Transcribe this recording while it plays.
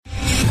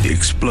the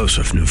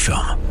explosive new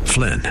film,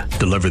 Flynn,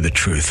 deliver the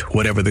truth,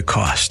 whatever the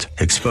cost,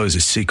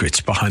 exposes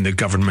secrets behind the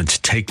government's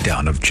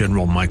takedown of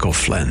General Michael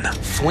Flynn.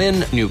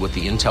 Flynn knew what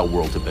the intel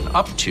world had been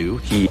up to.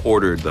 He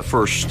ordered the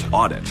first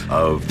audit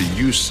of the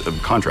use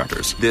of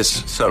contractors.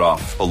 This set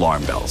off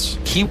alarm bells.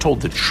 He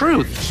told the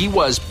truth. He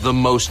was the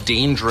most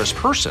dangerous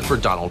person for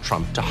Donald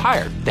Trump to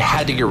hire. They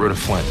had to get rid of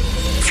Flynn.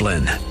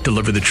 Flynn,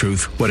 deliver the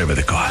truth, whatever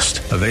the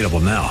cost. Available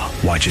now.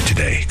 Watch it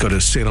today. Go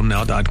to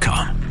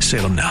salemnow.com.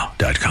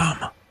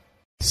 salemnow.com.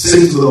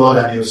 Sing to the Lord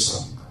a new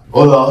song.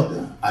 Oh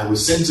Lord, I will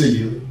sing to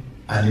you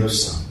a new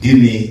song. Give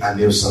me a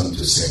new song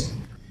to sing.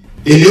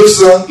 A new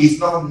song is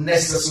not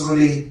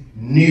necessarily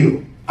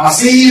new,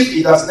 as if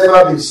it has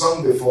never been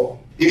sung before.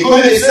 It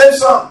could be the same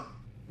song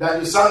that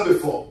you sang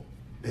before,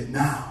 but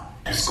now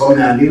it's coming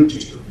anew to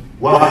you.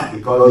 Why?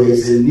 Because there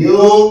is a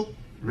new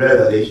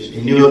revelation,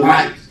 a new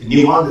light, a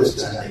new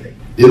understanding.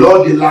 The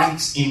Lord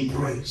delights in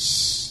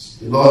praise.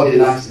 The Lord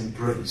delights in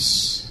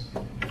praise.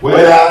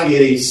 Whether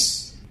it is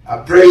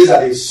a praise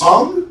that is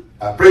sung,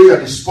 a praise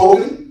that is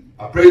spoken,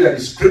 a praise that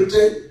is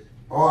scripted,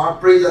 or a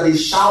praise that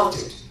is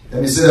shouted.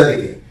 Let me say that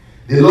again.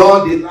 The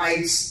Lord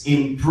delights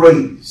in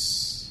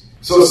praise.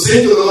 So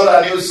sing to the Lord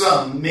a new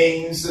song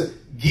means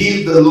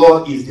give the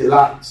Lord his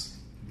delight.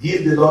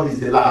 Give the Lord his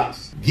delight.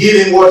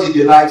 Give him what he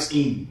delights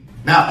in.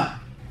 Now,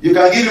 you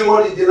can give him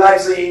what he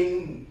delights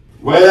in,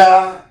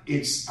 whether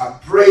it's a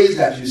praise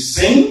that you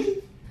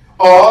sing,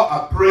 or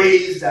a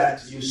praise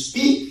that you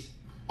speak,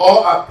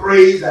 or a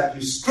praise that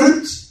you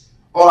script,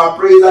 or a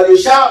praise that you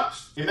shout.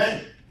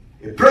 Amen.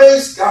 A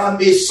praise can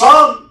be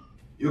sung.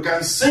 You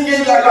can sing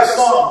it like a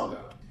song.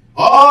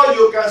 Or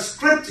you can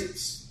script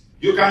it.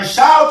 You can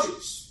shout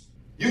it.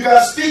 You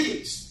can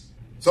speak it.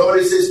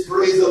 Somebody says,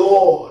 praise the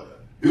Lord.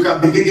 You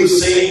can begin to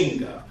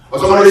sing. Or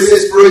somebody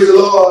says, praise the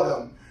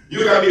Lord. You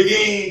can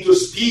begin to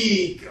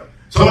speak.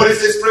 Somebody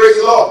says, praise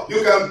the Lord.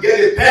 You can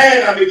get a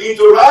pen and begin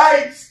to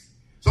write.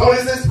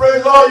 Somebody says,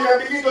 praise the Lord. You can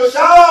begin to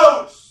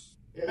shout.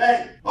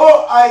 Amen.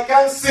 Oh, I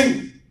can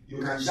sing. You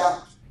can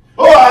shout.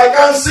 Oh, I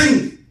can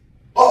sing.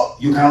 Oh,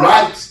 you can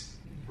write.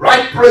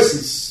 Write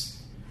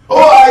praises.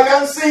 Oh, I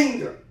can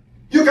sing.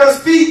 You can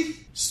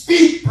speak.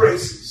 Speak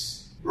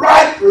praises.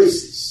 Write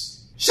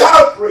praises.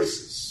 Shout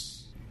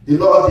praises. The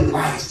Lord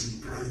delights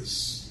in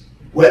praise.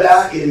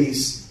 Whether it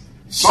is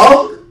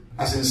sung,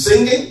 as in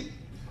singing,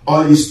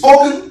 or it is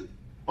spoken,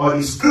 or it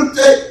is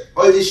scripted,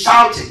 or it is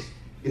shouted.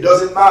 It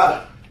doesn't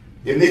matter.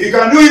 Even if you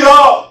can do it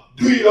all,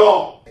 do it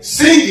all.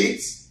 Sing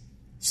it,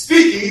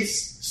 speak it,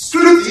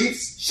 script it,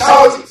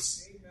 shout it.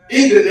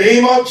 In the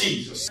name of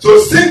Jesus. So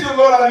sing to the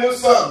Lord a new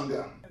song.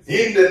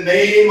 In the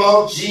name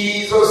of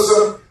Jesus.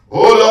 Oh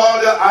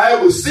Lord, I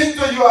will sing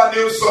to you a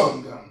new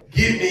song.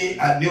 Give me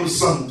a new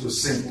song to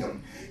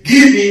sing.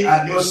 Give me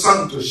a new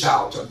song to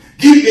shout.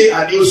 Give me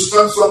a new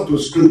song to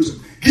script.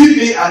 Give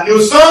me a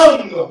new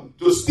song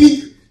to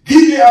speak.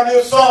 Give me a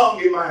new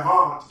song in my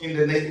heart. In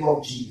the name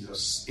of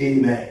Jesus.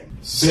 Amen.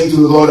 Sing to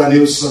the Lord a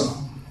new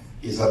song.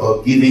 It's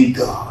about giving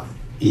God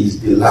his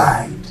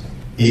delight.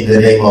 In the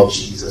name of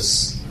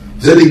Jesus.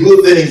 So the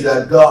good thing is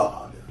that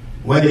God,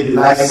 when he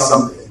delights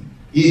something,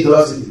 he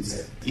does it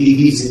himself. He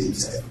gives it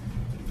himself.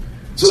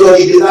 So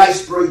he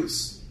delights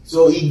praise.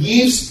 So he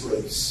gives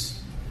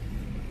praise.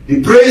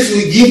 The praise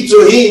we give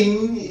to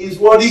him is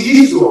what he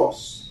gives to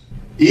us.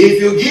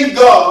 If you give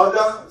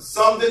God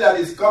something that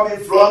is coming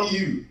from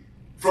you,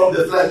 from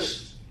the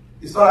flesh,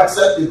 it's not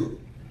acceptable.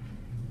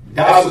 It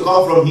has to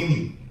come from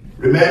him.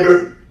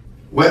 Remember,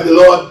 when the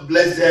Lord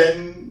blessed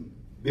them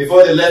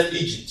before they left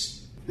Egypt,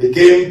 they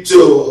came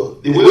to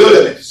the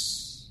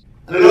wilderness.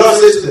 And the Lord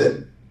says to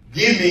them,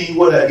 give me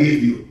what I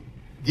gave you.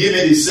 Give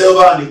me the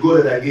silver and the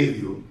gold that I gave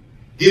you.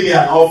 Give me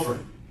an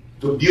offering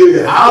to build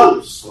a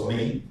house for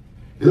me.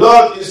 The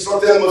Lord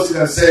instructed Moses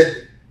and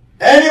said,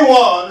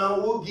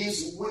 anyone who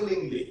gives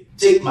willingly,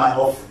 take my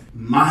offering.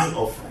 My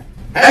offering.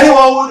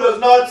 Anyone who does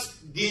not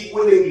give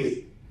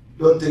willingly,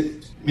 don't take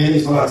it. Meaning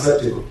it's not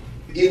acceptable.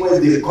 Even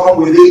if they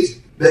come with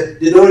it, but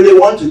they don't really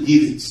want to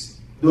give it,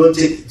 don't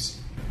take it.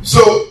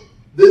 So,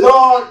 the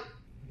Lord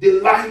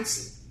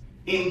delights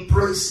in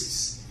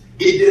praises.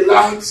 He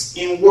delights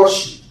in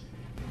worship.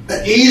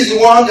 But he is the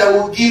one that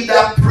will give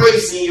that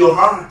praise in your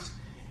heart,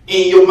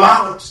 in your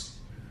mouth,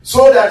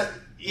 so that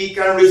he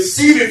can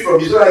receive it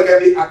from you, so that it can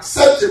be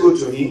acceptable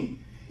to him.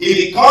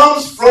 If it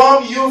comes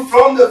from you,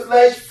 from the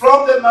flesh,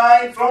 from the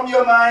mind, from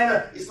your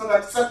mind, it's not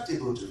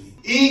acceptable to him.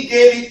 He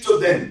gave it to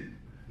them.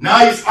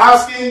 Now he's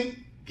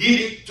asking, give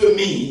it to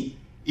me.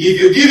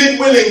 If you give it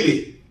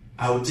willingly,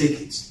 I will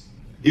take it.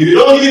 If you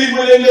don't give it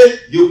willingly,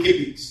 you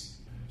keep it.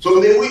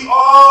 So may we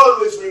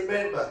always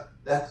remember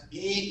that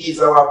he is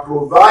our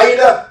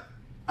provider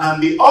and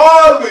be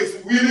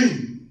always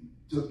willing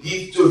to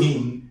give to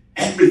him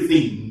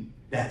everything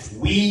that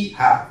we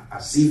have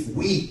as if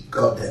we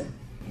got them.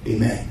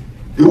 Amen.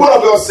 The word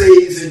of God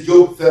says in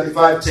Job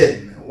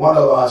 35:10, one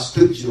of our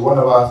scriptures, one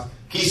of our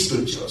key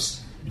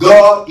scriptures,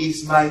 God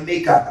is my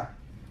maker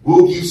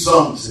who gives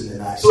songs in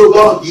the night. So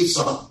God gives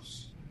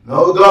songs.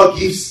 No, God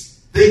gives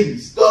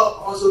things.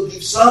 God also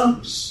gives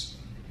songs.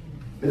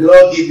 May the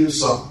Lord give you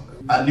song.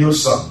 a new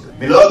song.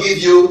 May the Lord give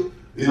you,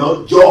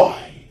 joy.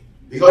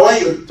 Because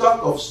when you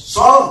talk of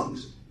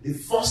songs, the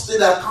first thing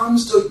that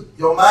comes to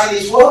your mind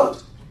is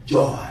what?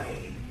 Joy.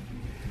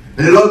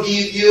 May the Lord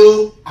give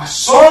you a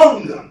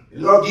song. May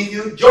the Lord give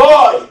you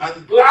joy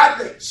and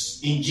gladness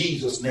in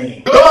Jesus'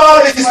 name.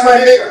 God is my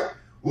maker,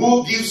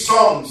 who gives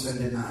songs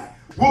in the night,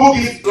 who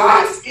gives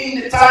life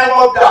in the time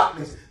of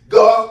darkness.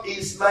 God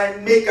is my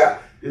maker.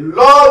 The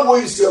Lord, who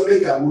is your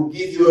maker, will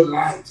give you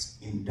light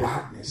in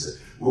darkness,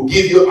 will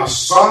give you a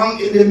song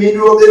in the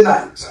middle of the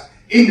night.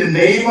 In the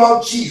name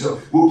of Jesus,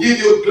 will give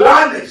you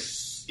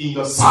gladness in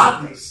your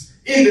sadness.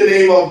 In the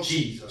name of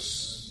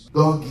Jesus.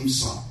 God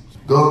gives songs.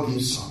 God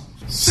gives songs.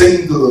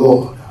 Sing to the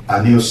Lord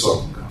a new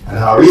song. And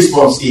our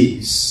response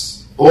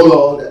is, "Oh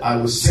Lord, I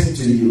will sing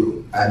to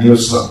you a new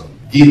song.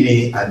 Give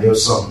me a new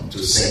song to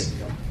sing."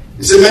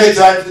 You see, many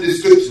times in the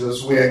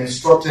scriptures we are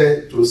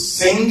instructed to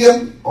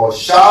sing or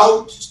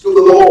shout to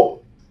the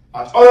Lord.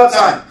 At other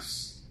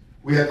times,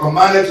 we are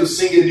commanded to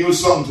sing a new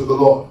song to the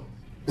Lord.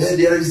 But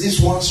there is this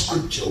one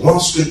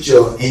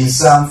scripture in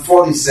Psalm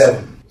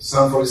 47.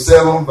 Psalm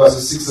 47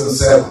 verses 6 and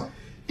 7.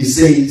 It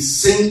says,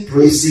 "Sing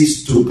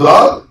praises to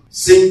God,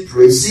 sing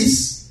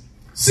praises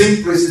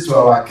to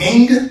our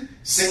King,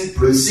 sing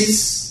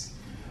praises,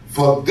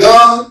 for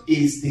God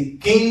is the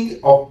King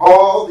of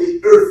all the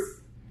earth.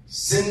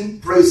 Sing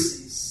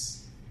praises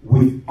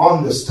with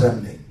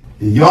understanding."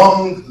 The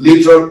Young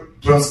Literal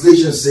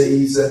Translation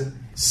says,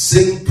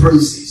 "Sing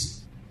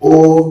praises,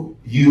 O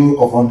you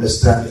of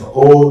understanding,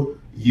 O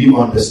you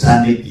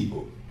understanding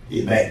people."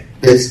 Amen.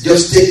 Let's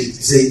just take it.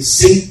 Say,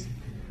 sing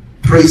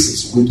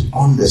praises with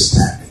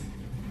understanding.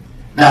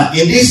 Now,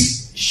 in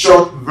these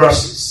short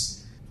verses,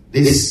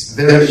 these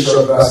very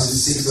short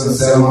verses, 6 and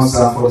 7,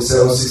 Psalm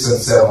 47, 6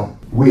 and 7,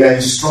 we are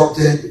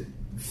instructed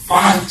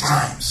 5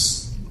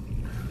 times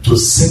to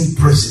sing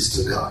praises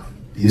to God.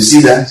 Do you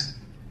see that?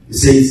 It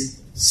says,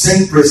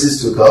 sing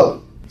praises to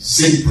God,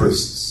 sing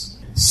praises.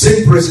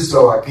 Sing praises to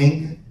our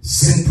King,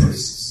 sing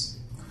praises.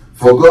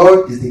 For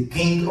God is the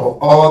King of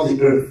all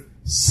the earth.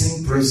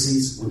 Sing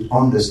praises with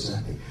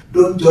understanding.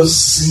 Don't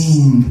just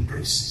sing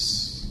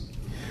praises.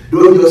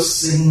 Don't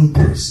just sing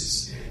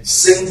praises.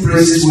 Sing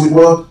praises with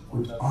what?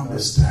 With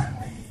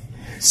understanding.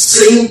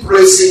 Sing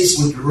praises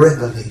with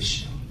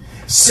revelation.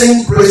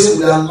 Sing praises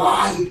with a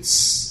light.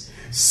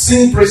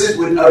 Sing praises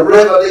with a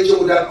revelation,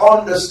 with an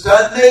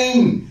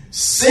understanding.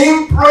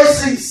 Sing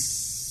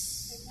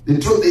praises. The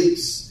truth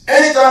is,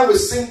 anytime we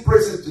sing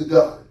praises to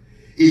God,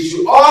 it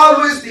should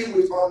always be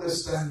with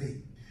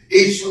understanding.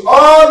 It should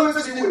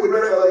always be with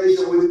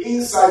revelation, with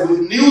insight,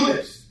 with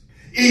newness.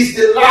 It's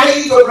the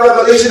light of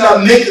revelation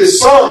that makes the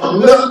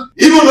song,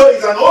 even though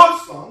it's an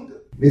old song,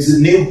 makes it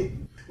new.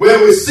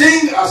 When we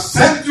sing a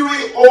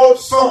century-old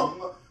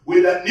song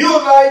with a new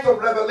light of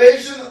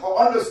revelation or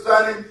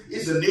understanding,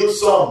 it's a new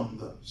song.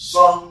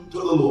 Song to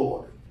the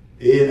Lord.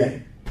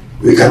 Amen.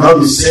 We cannot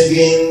be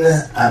singing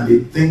and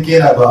be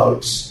thinking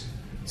about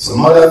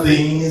some other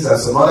things and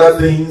some other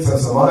things and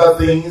some other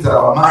things.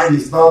 Our mind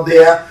is not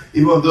there.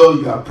 Even though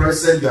you are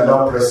present, you are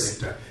not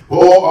present.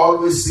 Oh,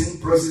 always sing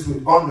praises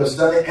with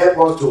understanding. Help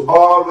us to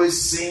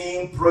always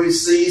sing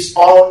praises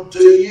unto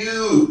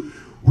you.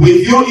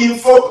 With you in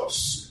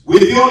focus.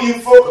 With you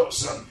in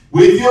focus.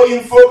 With you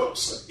in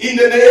focus. In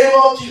the name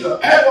of Jesus.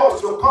 Help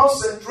us to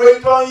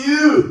concentrate on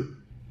you.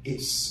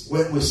 It's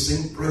when we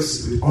sing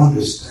praises with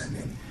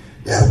understanding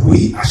that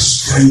we are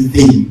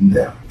strengthened.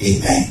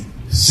 Amen.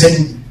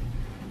 Sing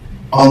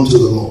unto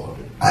the Lord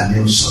a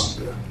new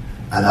song.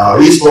 And our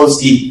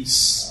response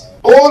is,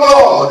 "Oh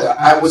Lord,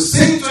 I will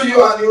sing to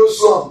you a new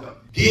song.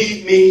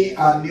 Give me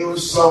a new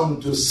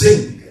song to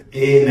sing."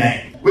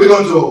 Amen. We're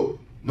going to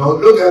now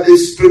look at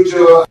this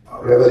scripture,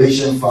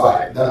 Revelation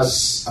 5.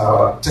 That's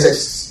our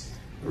text,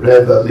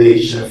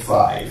 Revelation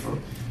 5.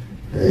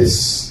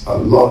 There's a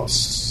lot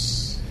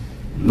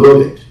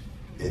loaded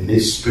in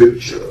this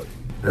scripture.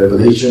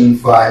 Revelation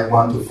 5,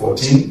 1 to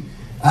 14.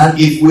 And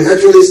if we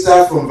actually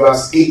start from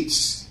verse 8,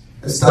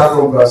 let's start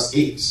from verse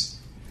 8.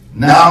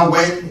 Now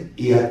when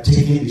he had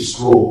taken the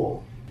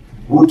scroll,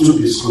 who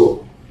took the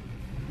scroll?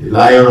 The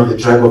Lion of the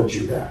tribe of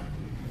Judah,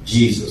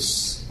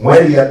 Jesus.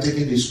 When he had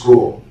taken the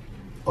scroll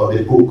of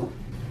the book,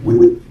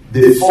 with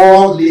the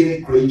 4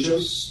 living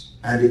creatures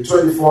and the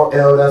 24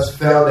 elders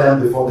fell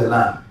down before the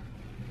Lamb,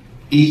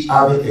 each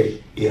having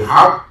a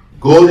harp,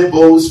 golden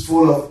bowls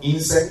full of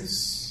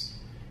incense,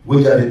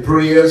 which are the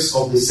prayers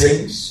of the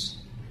saints,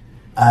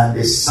 and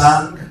they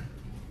sang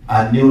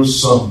a new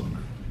song,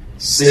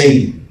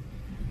 saying,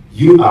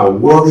 "You are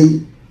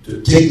worthy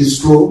to take the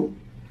scroll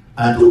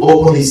and to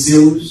open its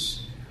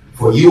seals,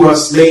 for you are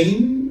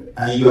slain,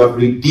 and you have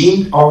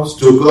redeemed us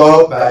to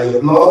God by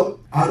your blood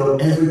out of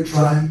every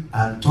tribe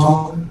and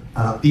tongue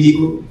and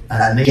people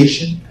and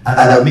nation, and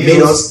have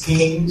made us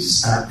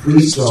kings and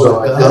priests to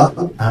our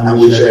God,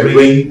 and we shall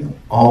reign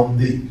on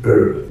the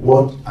earth."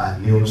 What a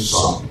new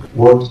song.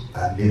 What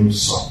a new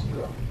song.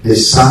 They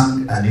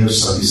sang a new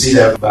song. You see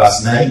that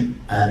verse 9?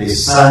 And they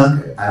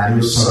sang a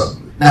new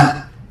song.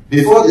 Now,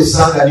 before they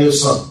sang a new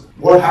song,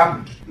 what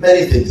happened?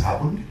 Many things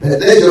happened.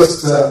 Let's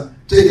just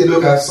take a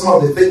look at some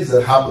of the things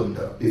that happened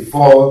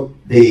before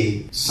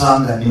they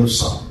sang a new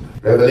song.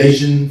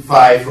 Revelation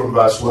 5 from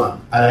verse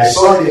 1. And I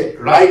saw in the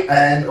right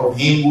hand of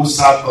him who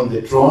sat on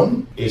the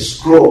throne a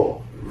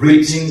scroll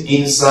written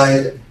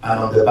inside and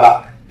on the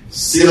back,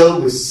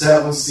 sealed with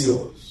 7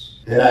 seals.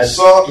 Then I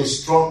saw a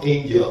strong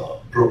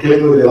angel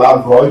proclaiming with a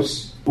loud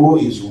voice, who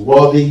is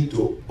worthy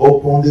to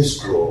open the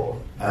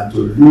scroll and to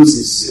loose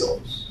its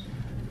seals.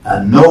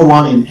 And no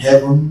one in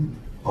heaven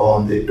or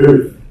on the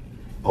earth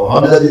or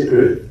under the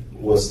earth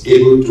was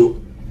able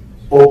to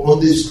open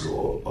the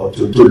scroll or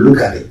to look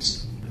at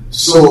it.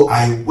 So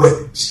I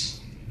wept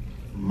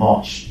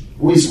much.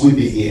 Who is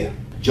weeping here?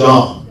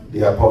 John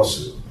the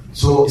Apostle.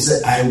 So he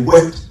said, I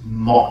wept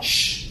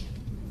much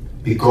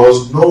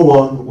because no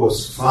one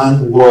was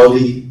found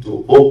worthy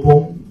to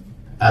open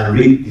and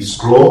read the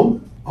scroll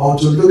or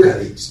to look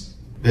at it.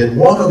 Then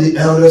one of the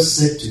elders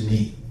said to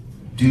me,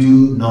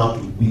 do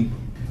not weep.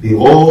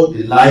 Behold,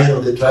 the Lion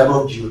of the tribe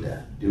of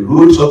Judah, the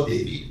Root of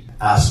David,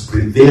 has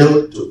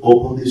prevailed to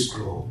open the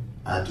scroll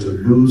and to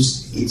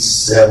loose its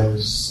 7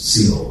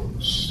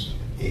 seals.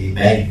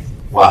 Amen.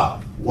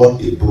 Wow.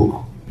 What a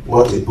book.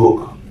 What a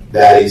book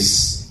that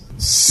is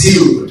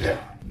sealed.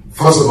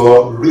 First of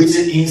all,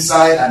 written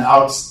inside and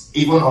out,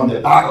 even on the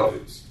back of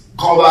it,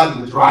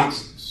 covered with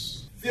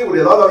writings, filled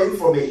with a lot of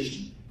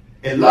information,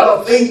 a lot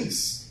of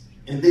things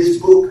in this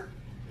book.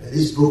 And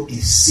this book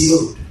is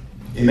sealed.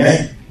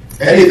 Amen.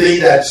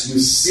 Anything that you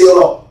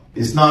seal up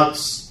is not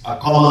a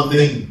common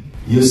thing.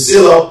 You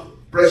seal up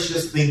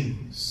precious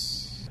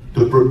things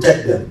to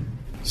protect them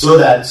so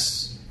that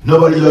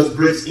nobody just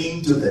breaks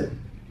into them.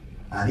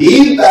 And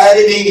if by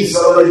any means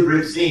somebody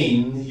breaks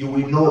in, you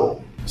will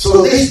know.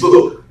 So this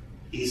book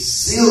is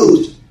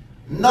sealed,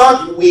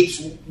 not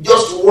with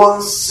just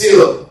one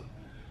seal,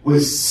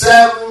 with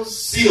 7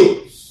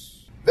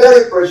 seals.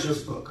 Very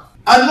precious book.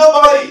 And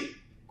nobody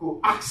could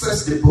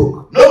access the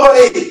book.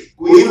 Nobody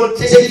could even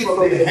take it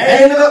from the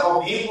hand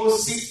of him who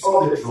sits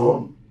on the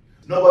throne.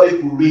 Nobody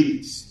could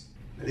read it.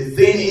 The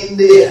thing in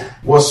there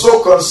was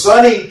so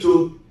concerning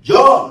to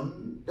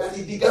John that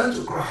he began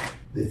to cry.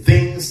 The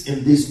things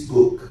in this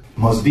book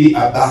must be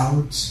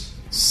about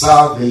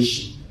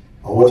salvation,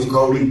 or what you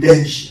call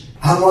redemption,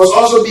 and must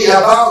also be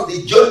about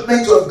the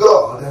judgment of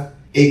God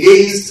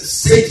against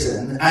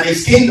Satan and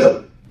his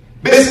kingdom.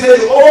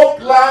 Basically, the whole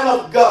plan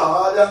of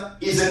God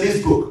is in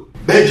this book.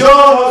 But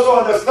John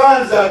also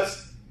understands that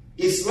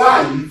his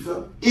life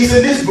is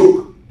in this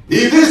book.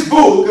 If this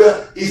book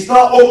is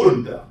not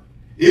opened,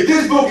 if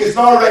this book is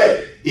not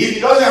read, if he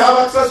doesn't have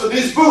access to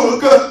this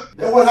book,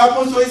 then what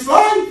happens to his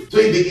life?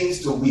 So he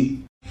begins to weep.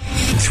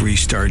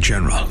 3-star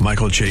General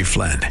Michael J.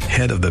 Flynn,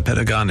 head of the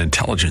Pentagon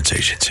Intelligence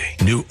Agency,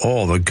 knew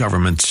all the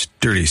government's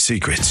dirty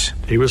secrets.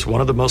 He was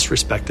one of the most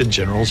respected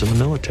generals in the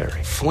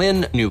military.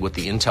 Flynn knew what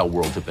the intel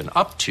world had been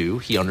up to.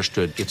 He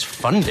understood its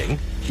funding.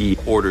 He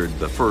ordered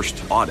the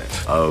first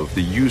audit of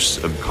the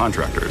use of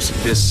contractors.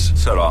 This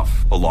set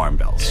off alarm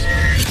bells.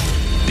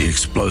 The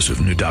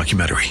explosive new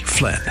documentary,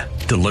 Flynn,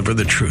 Deliver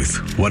the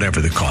Truth, Whatever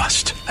the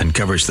Cost,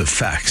 uncovers the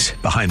facts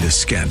behind this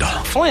scandal.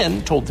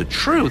 Flynn told the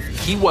truth.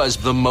 He was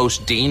the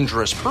most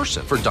dangerous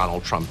person for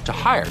Donald Trump to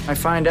hire. I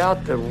find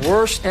out the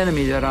worst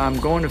enemy that I'm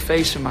going to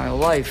face in my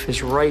life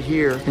is right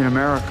here in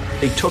America.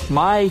 They took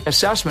my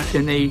assessment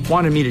and they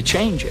wanted me to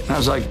change it. And I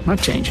was like, I'm not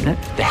changing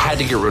it. They had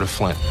to get rid of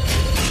Flynn.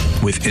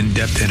 With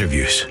in-depth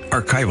interviews,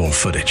 archival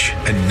footage,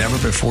 and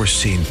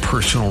never-before-seen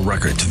personal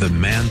records of the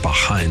man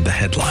behind the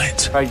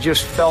headlines. I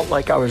just felt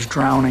like I was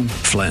drowning.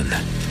 Flynn,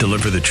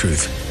 Deliver the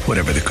Truth,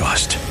 Whatever the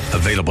Cost.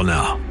 Available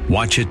now.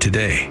 Watch it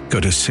today.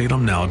 Go to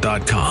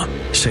salemnow.com.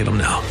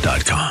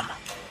 salemnow.com.